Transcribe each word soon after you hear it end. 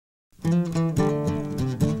Hi,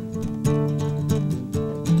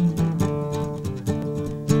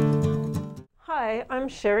 I'm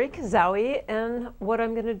Shari Kazowie, and what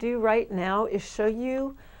I'm going to do right now is show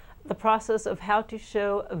you the process of how to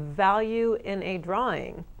show value in a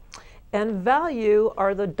drawing. And value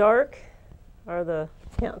are the dark, are the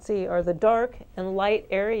dark and light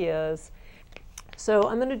areas. So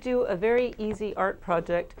I'm going to do a very easy art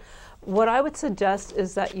project. What I would suggest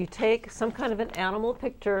is that you take some kind of an animal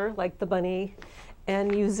picture, like the bunny,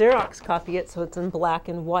 and you Xerox copy it so it's in black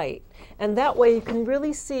and white. And that way you can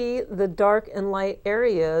really see the dark and light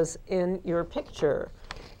areas in your picture.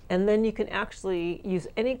 And then you can actually use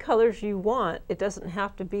any colors you want. It doesn't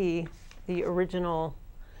have to be the original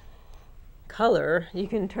color. You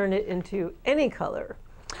can turn it into any color.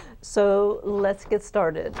 So let's get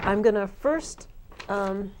started. I'm going to first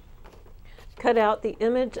cut out the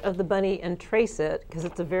image of the bunny and trace it, because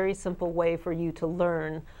it's a very simple way for you to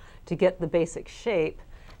learn to get the basic shape.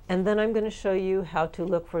 And then I'm going to show you how to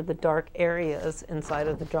look for the dark areas inside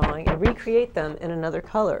of the drawing and recreate them in another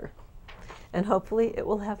color. And hopefully it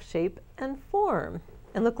will have shape and form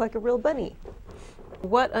and look like a real bunny.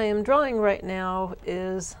 What I am drawing right now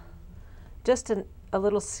is just a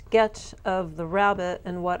little sketch of the rabbit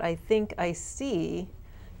and what I think I see,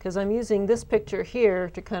 because I'm using this picture here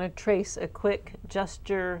to kind of trace a quick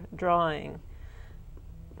gesture drawing.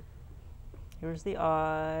 Here's the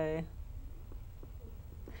eye.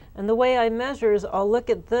 And the way I measure is I'll look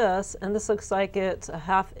at this, and this looks like it's a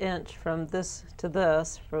 ½ inch from this to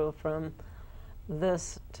this, from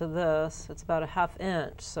this to this. It's about a ½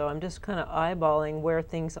 inch. So I'm just kind of eyeballing where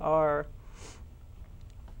things are.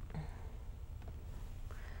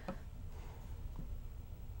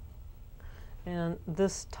 And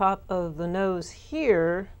this top of the nose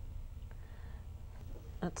here,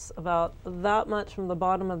 that's about that much from the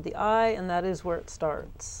bottom of the eye, and that is where it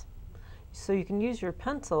starts. So you can use your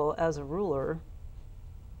pencil as a ruler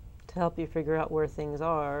to help you figure out where things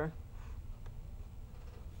are.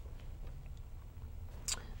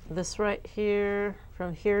 This right here,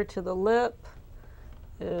 from here to the lip,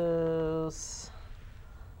 is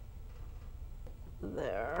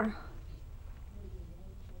there.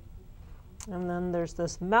 And then there's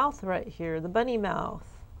this mouth right here, the bunny mouth.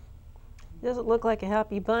 It doesn't look like a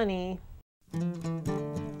happy bunny.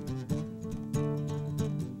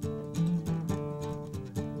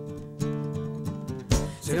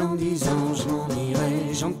 C'est dans 10 ans je m'en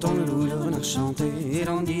irai, j'entends le loup et le renard chanter. Et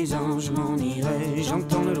dans 10 ans je m'en irai,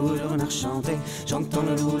 j'entends le loup et le renard chanter. J'entends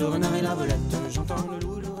le loup, le renard et la belette. J'entends le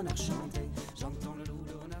loup et le renard chanter. J'entends le loup,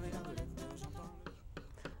 le renard et la belette.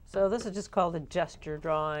 So this is just called a gesture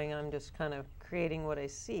drawing. I'm just kind of creating what I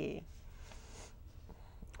see.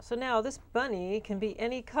 So now this bunny can be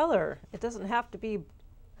any color. It doesn't have to be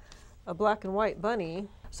a black and white bunny.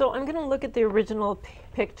 So I'm going to look at the original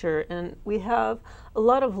picture, and we have a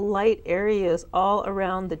lot of light areas all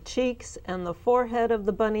around the cheeks and the forehead of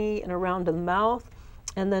the bunny and around the mouth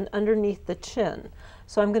and then underneath the chin.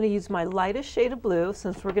 So I'm going to use my lightest shade of blue,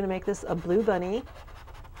 since we're going to make this a blue bunny,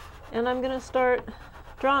 and I'm going to start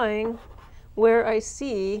drawing where I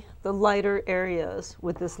see the lighter areas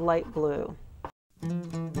with this light blue.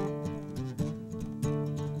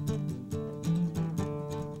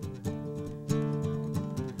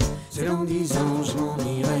 C'est dans 10 ans je m'en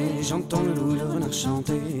irai, j'entends le loup et le renard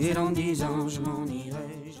chanter. Et dans 10 ans je m'en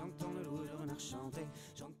irai, j'entends le loup et le renard chanter.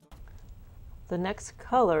 The next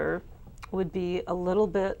color would be a little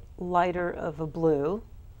bit lighter of a blue,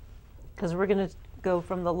 because we're going to go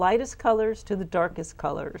from the lightest colors to the darkest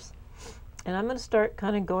colors. And I'm going to start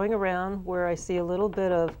kind of going around where I see a little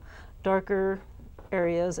bit of darker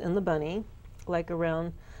areas in the bunny, like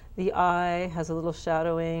around the eye has a little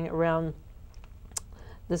shadowing, around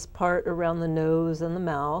this part around the nose and the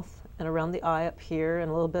mouth, and around the eye up here, and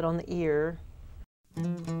a little bit on the ear.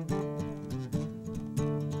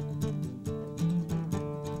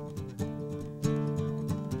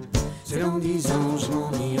 C'est dans 10 ans je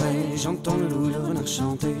m'en irai, j'entends le loup et le renard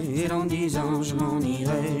chanter. Et dans 10 ans je m'en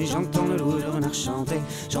irai, j'entends le loup et le renard chanter.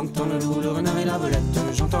 J'entends le loup, le renard et la belette.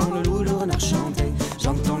 J'entends le loup, le renard chanter.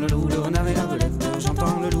 J'entends le loup, le renard et la belette.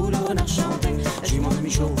 J'entends le loup, le renard chanter. La jument de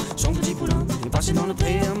Michaud, son petit poulain, est passé dans le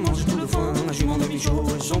pré à manger tout le foin. La jument de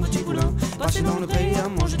Michaud, son petit poulain, passé dans le pré à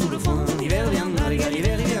manger tout le foin. L'hiver viendra, les gars,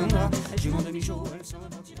 l'hiver viendra. La jument de Michaud, elle s'en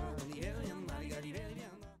repartira. L'hiver viendra, les gars, l'hiver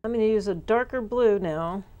viendra. I'm going to use a darker blue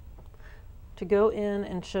now to go in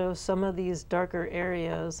and show some of these darker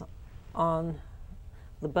areas on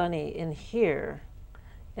the bunny in here,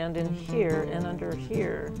 and in here, and under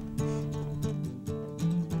here.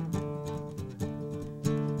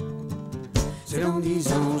 C'est dans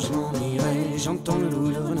 10 ans je m'en irai, j'entends le loup,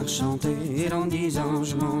 le renard chanter. Et dans 10 ans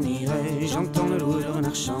je m'en irai, j'entends le loup, le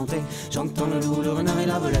renard chanter. J'entends le loup, le renard et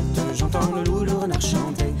la belette. J'entends le loup, le renard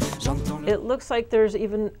chanter. It looks like there's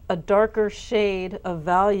even a darker shade of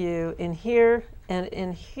value in here and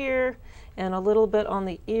in here and a little bit on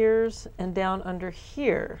the ears and down under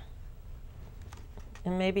here.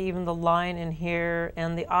 And maybe even the line in here,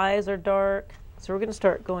 and the eyes are dark. So we're going to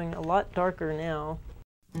start going a lot darker now.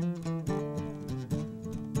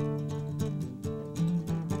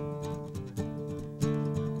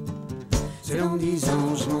 C'est dans 10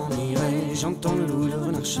 ans je m'en irai, j'entends le loup, le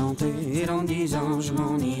renard chanter. Et dans 10 ans je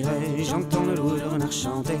m'en irai, j'entends le loup, le renard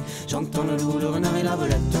chanter. J'entends le loup, le renard et la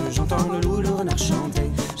belette. J'entends le loup, le renard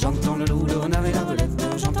chanter. J'entends le loup, le renard et la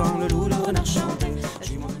belette. J'entends le loup, le renard chanter.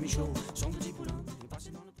 J'ai mon ami chaud, son petit poulain, il est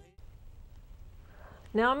passé dans le pré.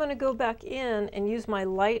 Now I'm going to go back in and use my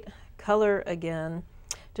light color again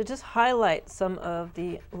to just highlight some of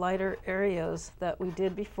the lighter areas that we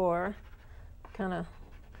did before. Kind of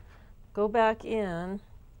go back in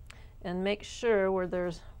and make sure where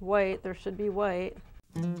there's white, there should be white.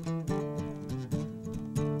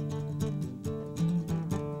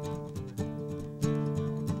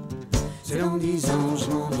 C'est dans 10 ans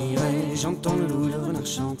je m'en irai, j'entends le loup, le renard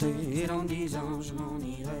chanter. Et dans 10 ans je m'en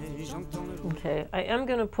irai, j'entends le loup. Okay, I am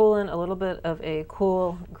going to pull in a little bit of a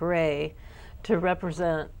cool gray to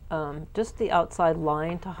represent just the outside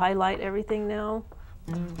line to highlight everything now.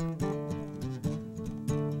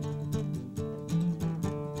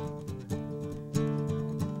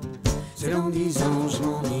 C'est dans 10 ans je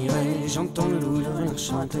m'en irai, j'entends le loup, le renard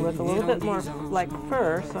chanter. With a little bit more like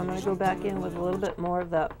fur, so I'm going to go back in with a little bit more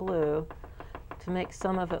of that blue to make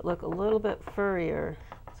some of it look a little bit furrier.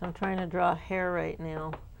 So I'm trying to draw hair right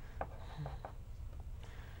now.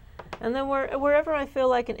 And then wherever I feel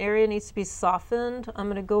like an area needs to be softened, I'm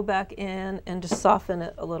going to go back in and just soften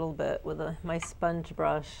it a little bit with my sponge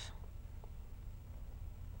brush.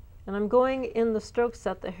 And I'm going in the strokes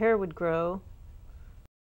that the hair would grow.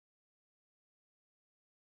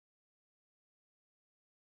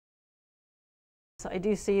 So I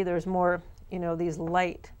do see there's more, you know, these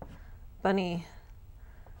light bunny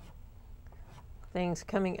things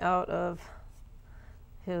coming out of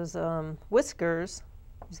his whiskers.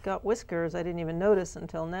 He's got whiskers I didn't even notice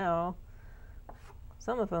until now.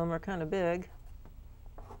 Some of them are kind of big.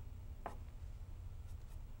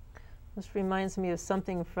 This reminds me of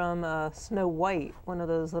something from Snow White, one of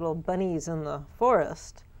those little bunnies in the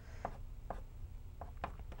forest.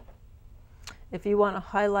 If you want to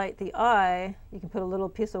highlight the eye, you can put a little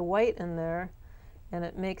piece of white in there, and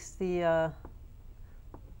it makes the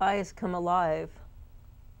eyes come alive.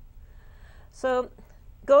 So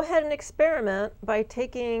go ahead and experiment by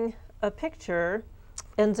taking a picture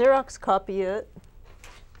and Xerox copy it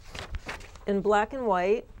in black and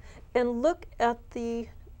white, and look at the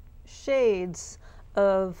shades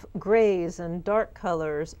of grays and dark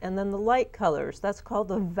colors and then the light colors. That's called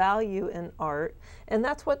the value in art, and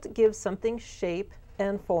that's what gives something shape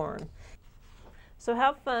and form. So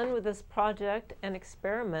have fun with this project and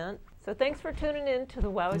experiment. So thanks for tuning in to the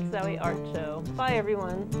Wee Kazowie Art Show. Bye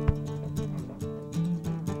everyone.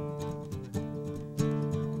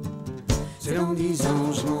 C'est dans 10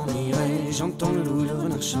 ans je m'en irai, j'entends le loup, le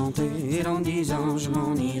renard chanter. Et dans 10 ans je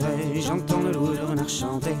m'en irai, j'entends le loup, le renard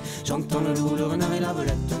chanter. J'entends le loup, le renard et la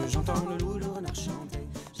belette. J'entends le loup, le